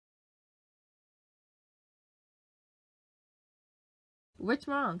What's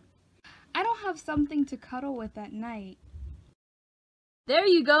wrong? I don't have something to cuddle with at night. There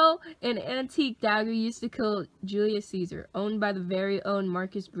you go! An antique dagger used to kill Julius Caesar, owned by the very own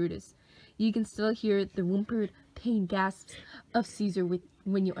Marcus Brutus. You can still hear the whimpered pain gasps of Caesar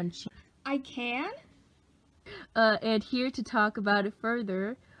when you unsheath. I can? And here to talk about it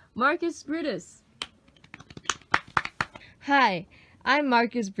further, Marcus Brutus. Hi, I'm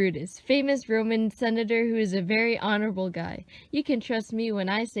Marcus Brutus, famous Roman senator who is a very honorable guy. You can trust me when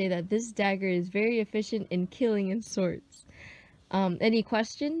I say that this dagger is very efficient in killing in sorts. Any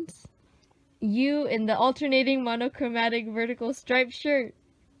questions? You in the alternating monochromatic vertical striped shirt.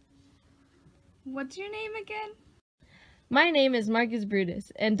 What's your name again? My name is Marcus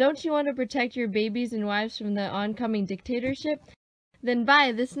Brutus, and don't you want to protect your babies and wives from the oncoming dictatorship? Then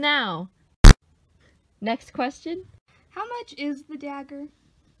buy this now. Next question? How much is the dagger?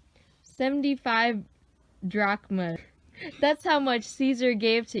 75 drachma. That's how much Caesar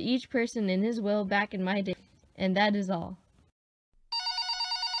gave to each person in his will back in my day. And that is all.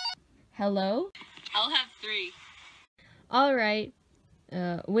 Hello? I'll have 3. All right.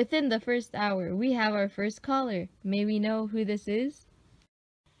 Within the first hour, we have our first caller. May we know who this is?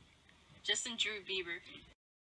 Justin Drew Bieber.